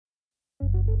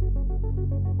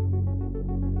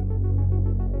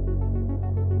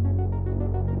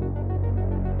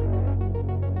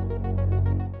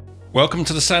Welcome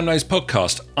to the Sam Knows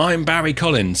podcast. I'm Barry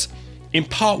Collins. In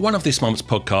part one of this month's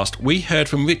podcast, we heard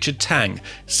from Richard Tang,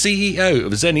 CEO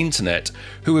of Zen Internet,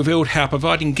 who revealed how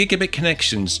providing gigabit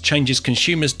connections changes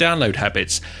consumers' download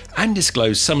habits and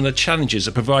disclosed some of the challenges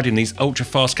of providing these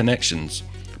ultra-fast connections.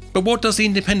 But what does the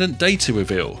independent data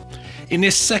reveal? In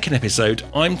this second episode,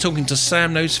 I'm talking to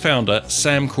Sam Knows founder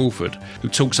Sam Crawford, who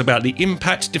talks about the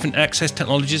impact different access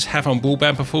technologies have on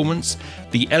broadband performance,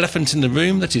 the elephant in the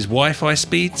room that is Wi-Fi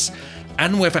speeds,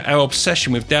 and whether our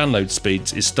obsession with download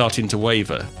speeds is starting to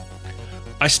waver.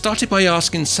 I started by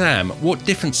asking Sam what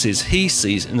differences he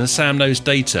sees in the Sam Knows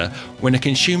data when a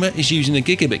consumer is using a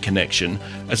gigabit connection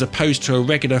as opposed to a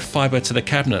regular fibre to the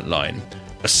cabinet line,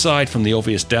 aside from the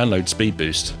obvious download speed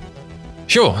boost.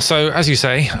 Sure. So, as you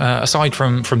say, aside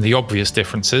from the obvious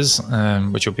differences,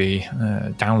 which will be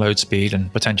download speed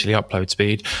and potentially upload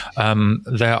speed,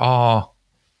 there are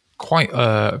quite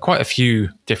a few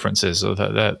differences.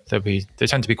 They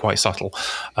tend to be quite subtle.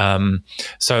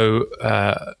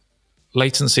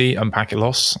 Latency and packet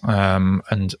loss,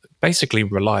 and basically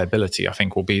reliability, I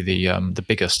think, will be the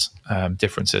biggest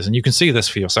differences. And you can see this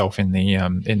for yourself in the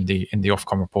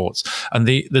Ofcom reports. And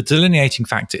the delineating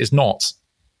factor is not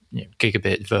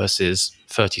gigabit versus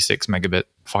 36 megabit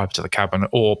fiber to the cabinet,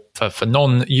 or for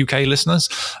non-UK listeners,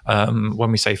 when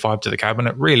we say fiber to the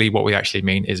cabinet, really what we actually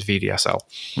mean is VDSL.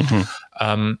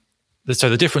 Mm-hmm. So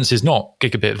the difference is not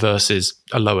gigabit versus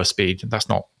a lower speed. That's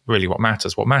not really what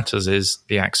matters. What matters is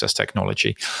the access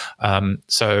technology.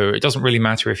 So it doesn't really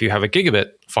matter if you have a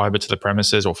gigabit fiber to the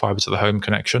premises or fiber to the home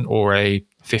connection or a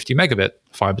 50 megabit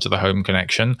fiber to the home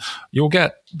connection. You'll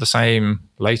get the same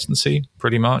latency,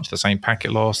 pretty much, the same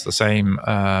packet loss, the same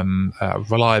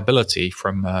reliability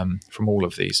from all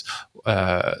of these.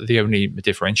 The only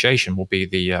differentiation will be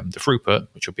the throughput,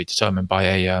 which will be determined by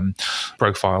a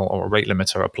profile or a rate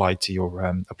limiter applied to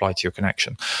your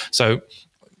connection. So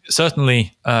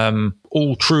certainly,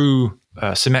 all true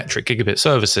symmetric gigabit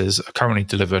services are currently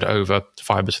delivered over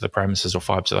fiber to the premises or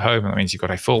fiber to the home. That means you've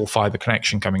got a full fiber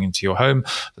connection coming into your home.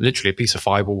 Literally, a piece of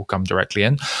fiber will come directly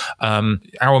in.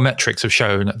 Our metrics have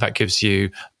shown that gives you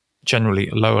generally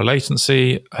lower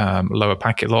latency, lower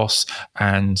packet loss,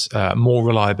 and more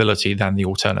reliability than the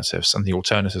alternatives. And the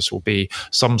alternatives will be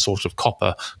some sort of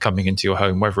copper coming into your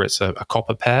home, whether it's a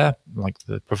copper pair, like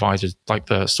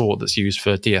the sort that's used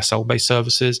for DSL-based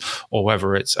services, or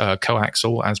whether it's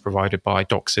coaxial as provided by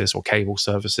DOCSIS or cable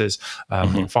services.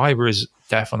 Fiber is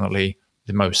definitely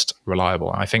the most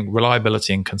reliable. I think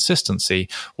reliability and consistency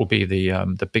will be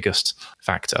the biggest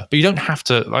factor. But you don't have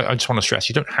to. I just want to stress,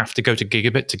 you don't have to go to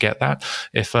gigabit to get that.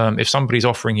 If somebody's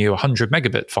offering you 100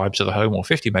 megabit fiber to the home or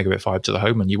 50 megabit fiber to the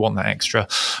home, and you want that extra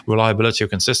reliability or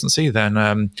consistency,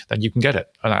 then you can get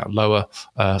it at that lower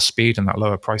speed and that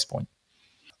lower price point.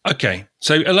 Okay,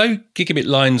 so although gigabit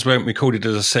lines weren't recorded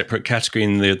as a separate category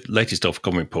in the latest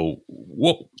Ofcom report,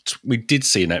 what we did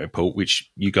see in that report, which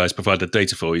you guys provided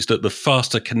data for, is that the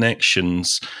faster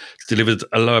connections delivered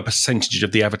a lower percentage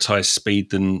of the advertised speed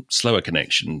than slower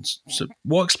connections. So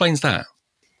what explains that?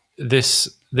 This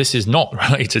is not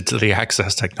related to the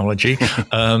access technology.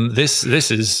 This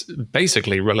is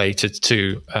basically related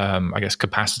to, I guess,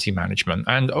 capacity management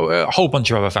and a whole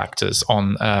bunch of other factors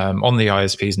on the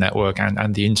ISP's network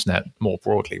and the internet more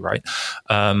broadly, right?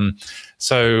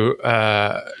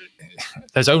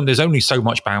 There's only so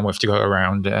much bandwidth to go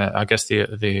around. I guess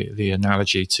the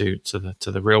analogy to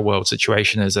the real world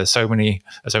situation is there's only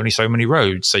so many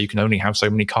roads, so you can only have so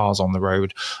many cars on the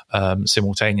road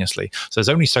simultaneously. So there's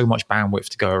only so much bandwidth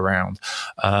to go around,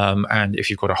 and if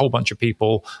you've got a whole bunch of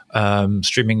people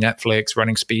streaming Netflix,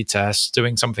 running speed tests,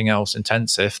 doing something else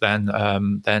intensive,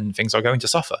 then things are going to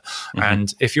suffer. Mm-hmm.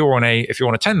 And if you're on a 10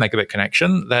 megabit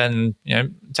connection, then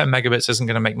 10 megabits isn't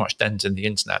going to make much dent in the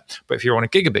internet. But if you're on a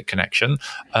gigabit connection,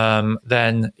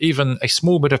 then even a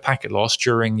small bit of packet loss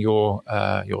during your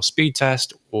speed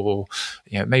test, or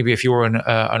maybe if you're in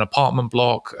an apartment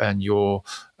block and you're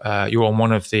on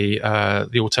one of the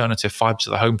alternative fiber to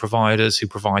the home providers who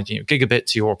provide gigabit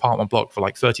to your apartment block for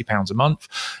like £30 a month,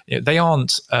 they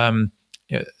aren't.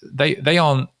 They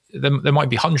aren't. There might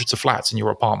be hundreds of flats in your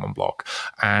apartment block,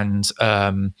 and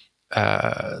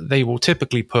they will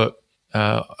typically put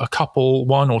a couple,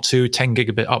 1 or 2 10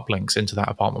 gigabit uplinks into that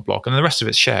apartment block, and the rest of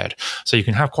it's shared. So you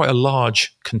can have quite a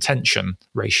large contention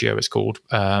ratio, it's called,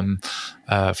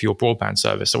 for your broadband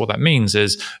service. So what that means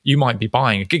is you might be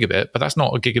buying a gigabit, but that's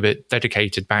not a gigabit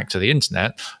dedicated back to the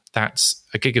internet. That's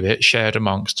a gigabit shared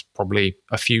amongst probably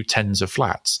a few tens of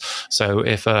flats. So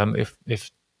if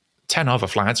 10 other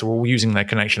flats are all using their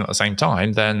connection at the same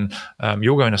time, then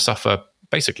you're going to suffer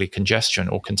basically congestion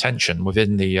or contention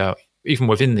within the even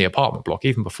within the apartment block,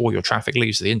 even before your traffic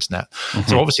leaves the internet.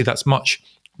 So obviously that's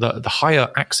the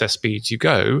higher access speeds you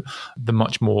go, the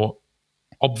much more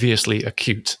obviously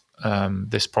acute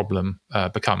this problem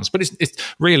becomes. But it's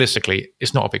realistically,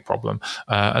 it's not a big problem.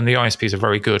 And the ISPs are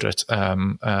very good at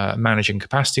managing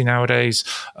capacity nowadays,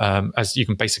 as you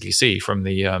can basically see from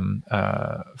the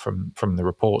from the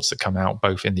reports that come out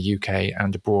both in the UK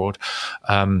and abroad.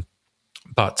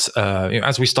 But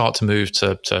as we start to move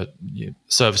to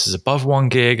services above 1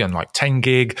 gig and like 10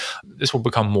 gig, this will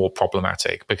become more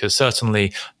problematic, because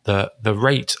certainly the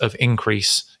rate of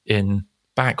increase in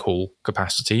backhaul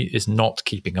capacity is not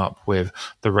keeping up with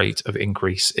the rate of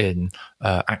increase in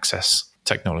access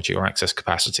technology or access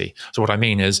capacity. So what I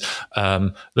mean is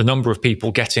the number of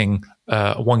people getting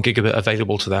 1 gigabit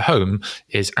available to their home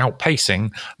is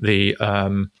outpacing the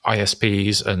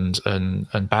ISPs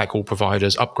and backhaul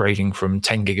providers upgrading from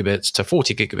 10 gigabits to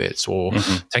 40 gigabits or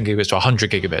 10 gigabits to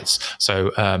 100 gigabits.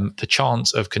 So the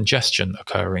chance of congestion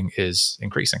occurring is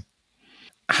increasing.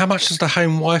 How much does the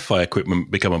home Wi-Fi equipment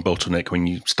become a bottleneck when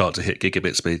you start to hit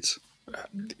gigabit speeds?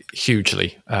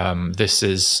 Hugely. This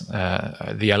is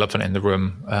the elephant in the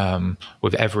room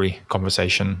with every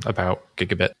conversation about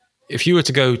gigabit. If you were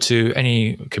to go to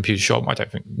any computer shop, I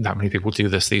don't think that many people do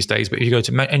this these days, but if you go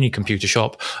to any computer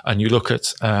shop and you look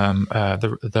at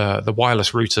the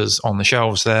wireless routers on the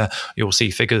shelves there, you'll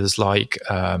see figures like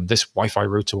this Wi-Fi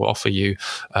router will offer you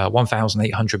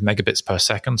 1,800 megabits per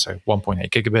second, so 1.8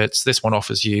 gigabits. This one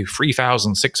offers you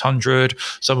 3,600.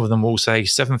 Some of them will say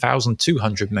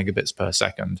 7,200 megabits per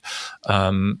second.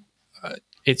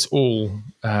 It's all...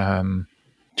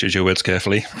 Choose your words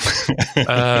carefully.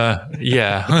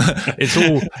 Yeah,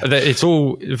 it's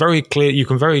all very clear. You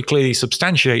can very clearly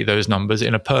substantiate those numbers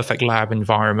in a perfect lab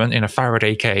environment in a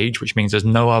Faraday cage, which means there's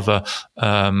no other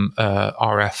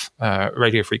RF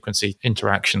radio frequency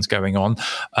interactions going on.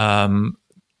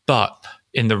 But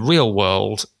in the real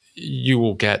world, you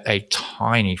will get a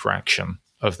tiny fraction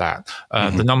of that.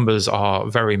 The numbers are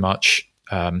very much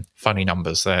funny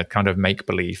numbers. They're kind of make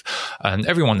believe, and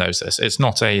everyone knows this. It's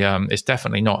not it's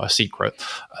definitely not a secret.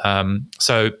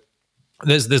 So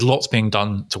there's lots being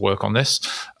done to work on this.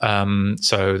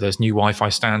 So there's new Wi-Fi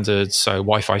standards. So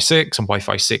Wi-Fi 6 and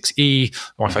Wi-Fi 6E.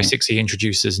 Wi-Fi 6E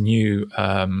introduces new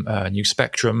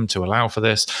spectrum to allow for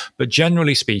this. But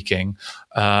generally speaking,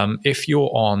 if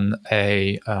you're on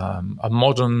a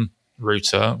modern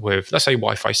router with, let's say,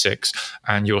 Wi-Fi 6,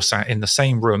 and you're sat in the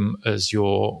same room as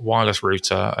your wireless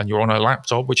router, and you're on a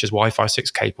laptop which is Wi-Fi 6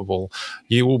 capable,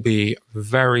 you will be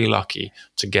very lucky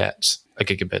to get a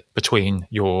gigabit between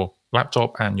your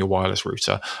laptop and your wireless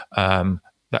router.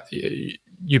 That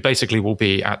you basically will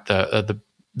be at the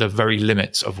very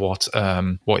limits of what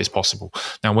is possible.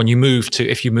 Now,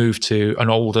 if you move to an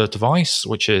older device,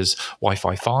 which is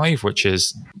Wi-Fi 5, which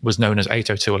was known as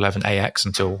 802.11ax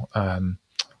until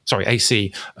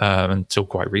AC until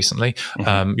quite recently,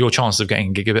 your chances of getting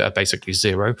a gigabit are basically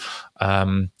zero.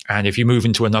 And if you move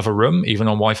into another room, even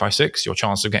on Wi-Fi 6, your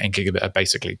chances of getting gigabit are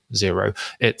basically zero.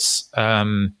 It's a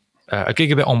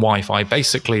gigabit on Wi-Fi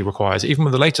basically requires, even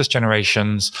with the latest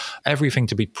generations, everything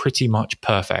to be pretty much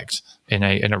perfect in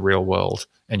a real world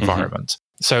environment.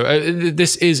 So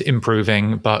this is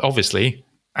improving, but obviously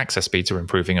access speeds are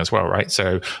improving as well, right?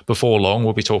 So before long,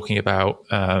 we'll be talking about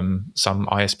some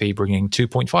ISP bringing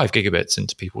 2.5 gigabits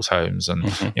into people's homes, and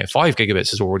 5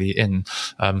 gigabits is already in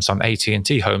some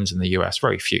AT&T homes in the US.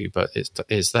 Very few, but it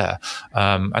is there.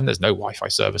 And there's no Wi-Fi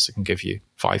service that can give you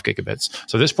 5 gigabits.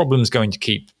 So this problem is going to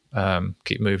keep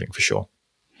moving for sure.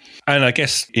 And I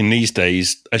guess in these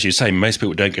days, as you say, most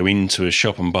people don't go into a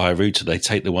shop and buy a router. They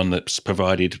take the one that's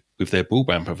provided with their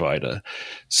broadband provider.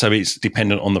 So it's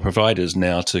dependent on the providers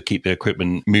now to keep their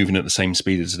equipment moving at the same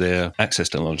speed as their access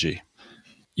technology.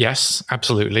 Yes,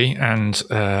 absolutely, and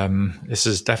this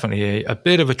is definitely a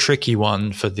bit of a tricky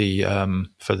one for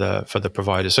the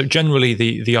providers. So generally,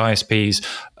 the ISPs,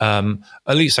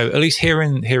 at least here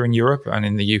in Europe and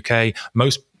in the UK,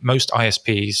 most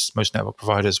ISPs, most network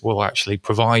providers will actually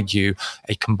provide you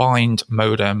a combined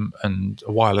modem and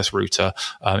a wireless router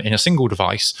in a single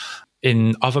device.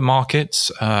 In other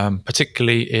markets,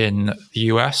 particularly in the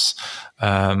US,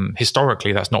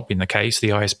 historically that's not been the case. The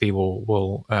ISP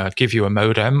will give you a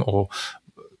modem, or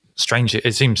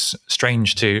it seems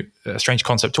a strange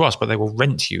concept to us, but they will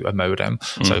rent you a modem.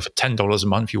 So for $10 a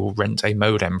month, you will rent a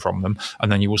modem from them,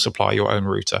 and then you will supply your own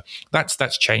router.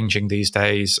 That's changing these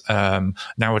days.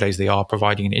 Nowadays, they are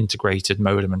providing an integrated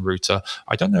modem and router.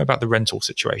 I don't know about the rental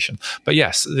situation, but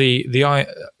yes, the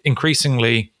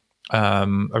increasingly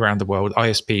around the world,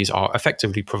 ISPs are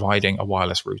effectively providing a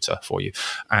wireless router for you.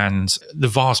 And the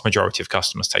vast majority of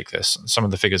customers take this. Some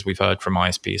of the figures we've heard from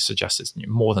ISPs suggest it's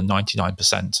more than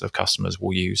 99% of customers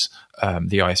will use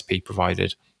the ISP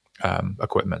provided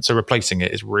equipment. So replacing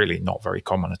it is really not very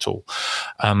common at all.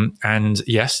 And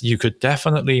yes, you could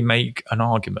definitely make an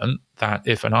argument that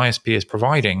if an ISP is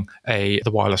providing the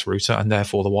wireless router and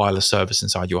therefore the wireless service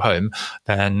inside your home,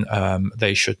 then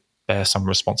they should bear some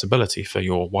responsibility for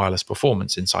your wireless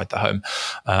performance inside the home,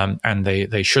 and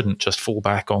they shouldn't just fall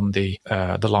back on the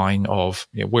line of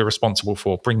we're responsible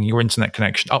for bringing your internet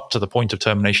connection up to the point of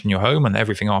termination in your home, and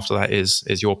everything after that is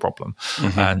your problem.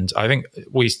 Mm-hmm. And I think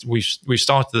we've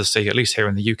started to see, at least here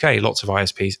in the UK, lots of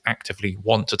ISPs actively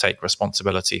want to take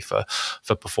responsibility for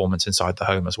performance inside the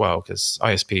home as well, because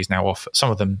ISPs now offer,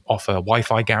 some of them offer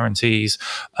Wi-Fi guarantees,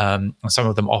 and some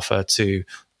of them offer to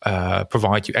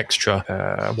provide you extra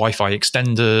Wi-Fi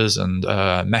extenders and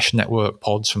mesh network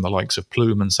pods from the likes of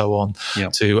Plume and so on,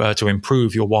 to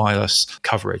improve your wireless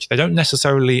coverage. They don't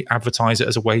necessarily advertise it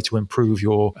as a way to improve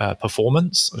your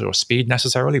performance or speed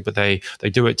necessarily, but they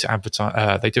do it to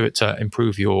advertise. They do it to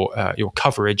improve your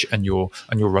coverage and your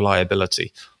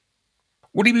reliability.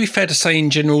 Would it be fair to say in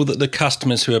general that the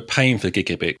customers who are paying for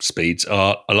gigabit speeds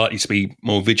are likely to be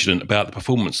more vigilant about the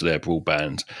performance of their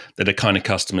broadband? They're the kind of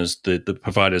customers the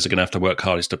providers are going to have to work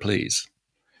hardest to please?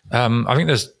 I think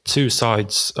there's two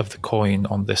sides of the coin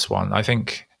on this one. I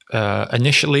think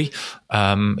initially,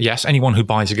 yes, anyone who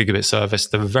buys a gigabit service,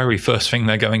 the very first thing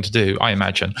they're going to do, I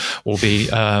imagine, will be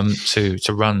to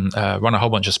run a whole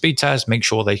bunch of speed tests, make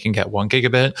sure they can get 1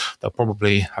 gigabit. They'll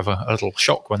probably have a little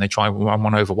shock when they try run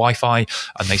one over Wi-Fi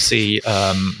and they see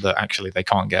that actually they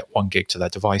can't get 1 gig to their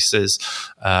devices,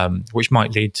 which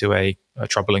might lead to a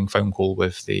troubling phone call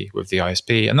with the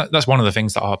ISP. And that's one of the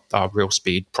things that our Real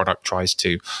Speed product tries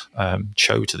to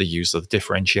show to the user, the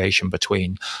differentiation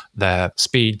between their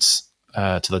speeds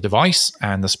to the device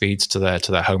and the speeds to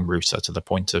their home router, to the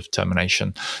point of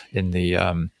termination in the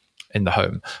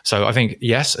home. So I think,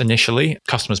 yes, initially,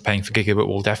 customers paying for gigabit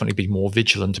will definitely be more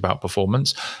vigilant about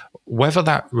performance. Whether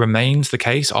that remains the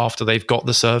case after they've got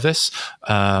the service,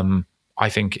 I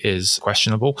think is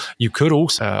questionable. You could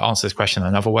also answer this question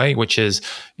another way, which is,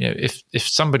 if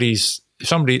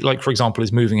somebody, like, for example,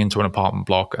 is moving into an apartment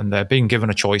block and they're being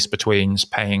given a choice between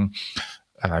paying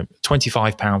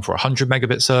 £25 for a 100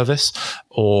 megabit service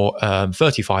or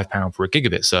 £35 for a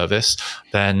gigabit service,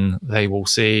 then they will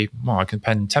see, well, I can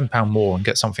spend £10 more and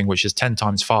get something which is 10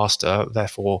 times faster.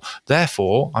 Therefore,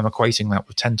 I'm equating that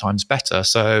with 10 times better.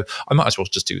 So I might as well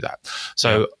just do that.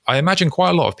 So I imagine quite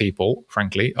a lot of people,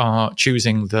 frankly, are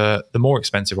choosing the more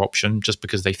expensive option just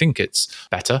because they think it's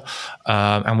better,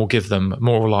 and will give them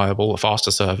more reliable, a faster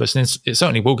service. And it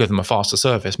certainly will give them a faster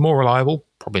service. More reliable,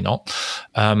 probably not.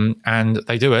 And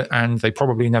they do it, and they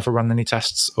probably never run any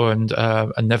tests and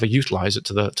never utilize it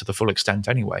to the full extent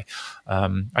anyway.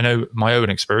 I know my own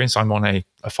experience. I'm on a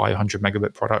 500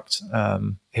 megabit product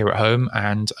here at home,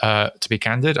 and to be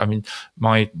candid, I mean,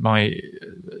 my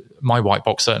white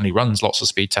box certainly runs lots of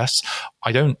speed tests.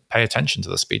 I don't pay attention to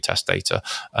the speed test data.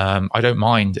 I don't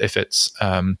mind if it's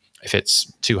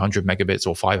 200 megabits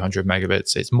or 500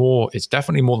 megabits. It's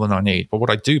definitely more than I need. But what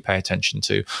I do pay attention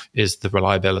to is the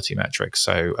reliability metrics.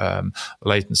 So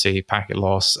latency, packet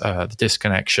loss, the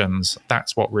disconnections.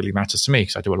 That's what really matters to me,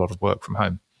 because I do a lot of work from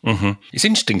home. Mm-hmm. It's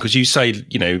interesting because you say,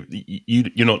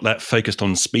 you're not that focused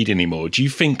on speed anymore. Do you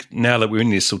think now that we're in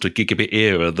this sort of gigabit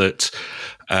era that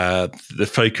the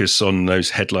focus on those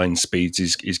headline speeds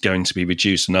is going to be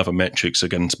reduced and other metrics are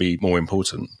going to be more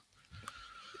important?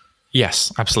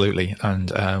 Yes, absolutely.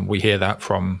 And we hear that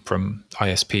from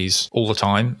ISPs all the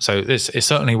time. So it's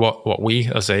certainly what we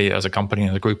as a company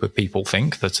and a group of people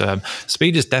think, that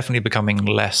speed is definitely becoming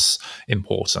less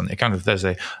important. It kind of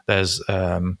there's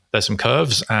some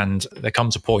curves, and there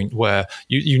comes a point where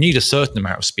you need a certain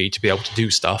amount of speed to be able to do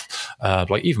stuff,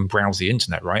 like even browse the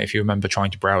internet, right? If you remember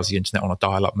trying to browse the internet on a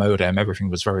dial-up modem, everything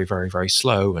was very, very, very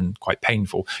slow and quite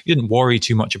painful. You didn't worry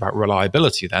too much about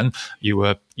reliability then.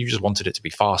 You just wanted it to be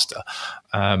faster.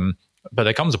 But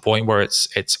there comes a point where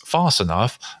it's fast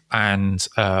enough, and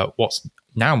what's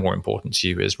now more important to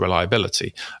you is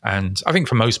reliability. And I think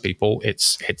for most people,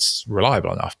 it's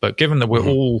reliable enough. But given that we're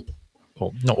all,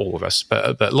 well, not all of us,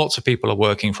 but lots of people are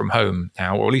working from home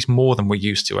now, or at least more than we're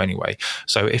used to anyway.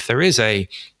 So if there is a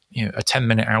a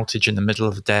 10-minute outage in the middle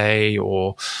of the day,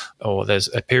 or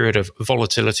there's a period of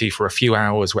volatility for a few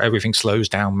hours where everything slows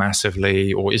down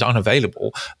massively or is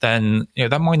unavailable, then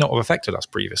that might not have affected us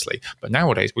previously. But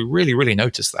nowadays we really, really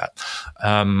notice that,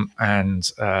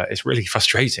 and it's really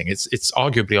frustrating. It's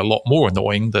arguably a lot more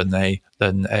annoying than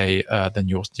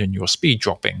your speed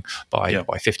dropping by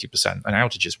 50%. An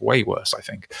outage is way worse, I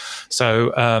think.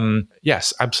 So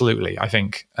yes, absolutely. I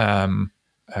think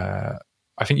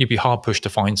you'd be hard pushed to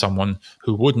find someone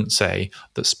who wouldn't say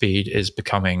that speed is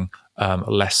becoming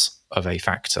less of a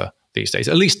factor these days,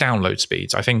 at least download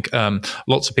speeds. I think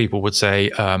lots of people would say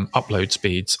upload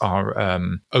speeds are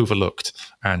overlooked,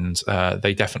 and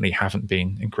they definitely haven't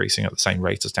been increasing at the same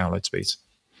rate as download speeds.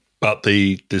 But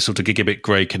the sort of gigabit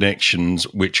grey connections,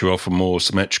 which are often more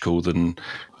symmetrical than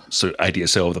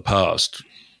ADSL of the past,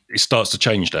 it starts to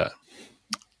change that.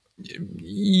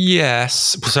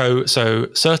 Yes. So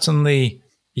certainly,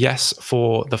 yes,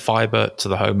 for the fiber to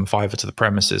the home, fiber to the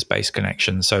premises based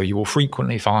connection. So you will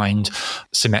frequently find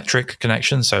symmetric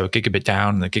connections, so a gigabit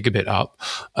down and a gigabit up.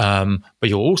 But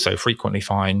you'll also frequently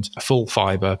find full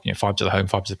fiber, fiber to the home,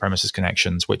 fiber to the premises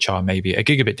connections, which are maybe a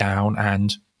gigabit down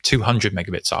and 200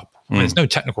 megabits up. There's no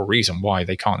technical reason why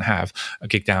they can't have a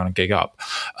gig down and gig up.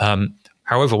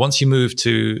 However, once you move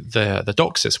to the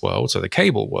DOCSIS world, so the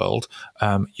cable world,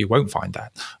 you won't find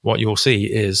that. What you'll see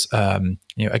is a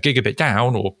gigabit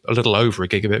down, or a little over a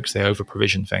gigabit, because they over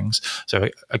provision things. So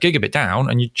a gigabit down,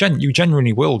 and you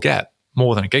generally will get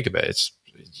more than a gigabit. It's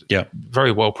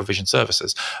very well provisioned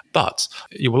services, but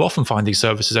you will often find these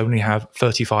services only have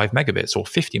 35 megabits or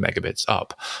 50 megabits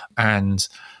up, and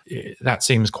that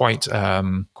seems quite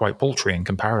paltry in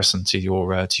comparison to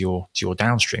your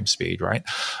downstream speed, right?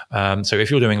 So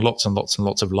if you're doing lots and lots and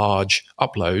lots of large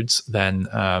uploads, then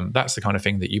that's the kind of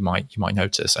thing that you might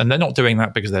notice. And they're not doing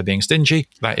that because they're being stingy.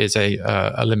 That is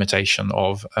a limitation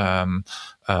of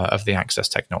the access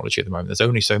technology at the moment. There's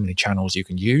only so many channels you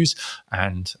can use,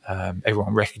 and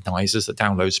everyone recognizes that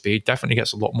download speed definitely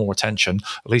gets a lot more attention,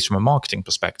 at least from a marketing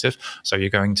perspective. So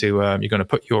you're going to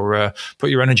put your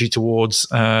energy towards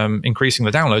increasing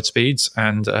the download speeds,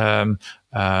 and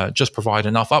just provide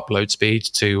enough upload speed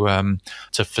to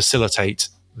facilitate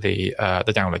the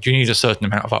download. You need a certain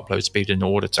amount of upload speed in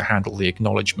order to handle the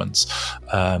acknowledgements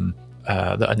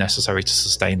that are necessary to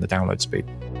sustain the download speed.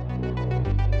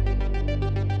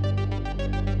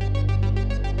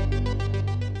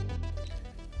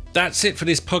 That's it for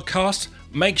this podcast.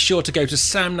 Make sure to go to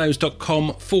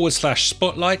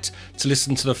samknows.com/spotlight to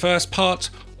listen to the first part,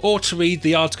 or to read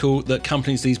the article that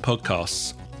accompanies these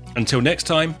podcasts. Until next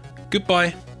time,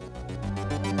 goodbye.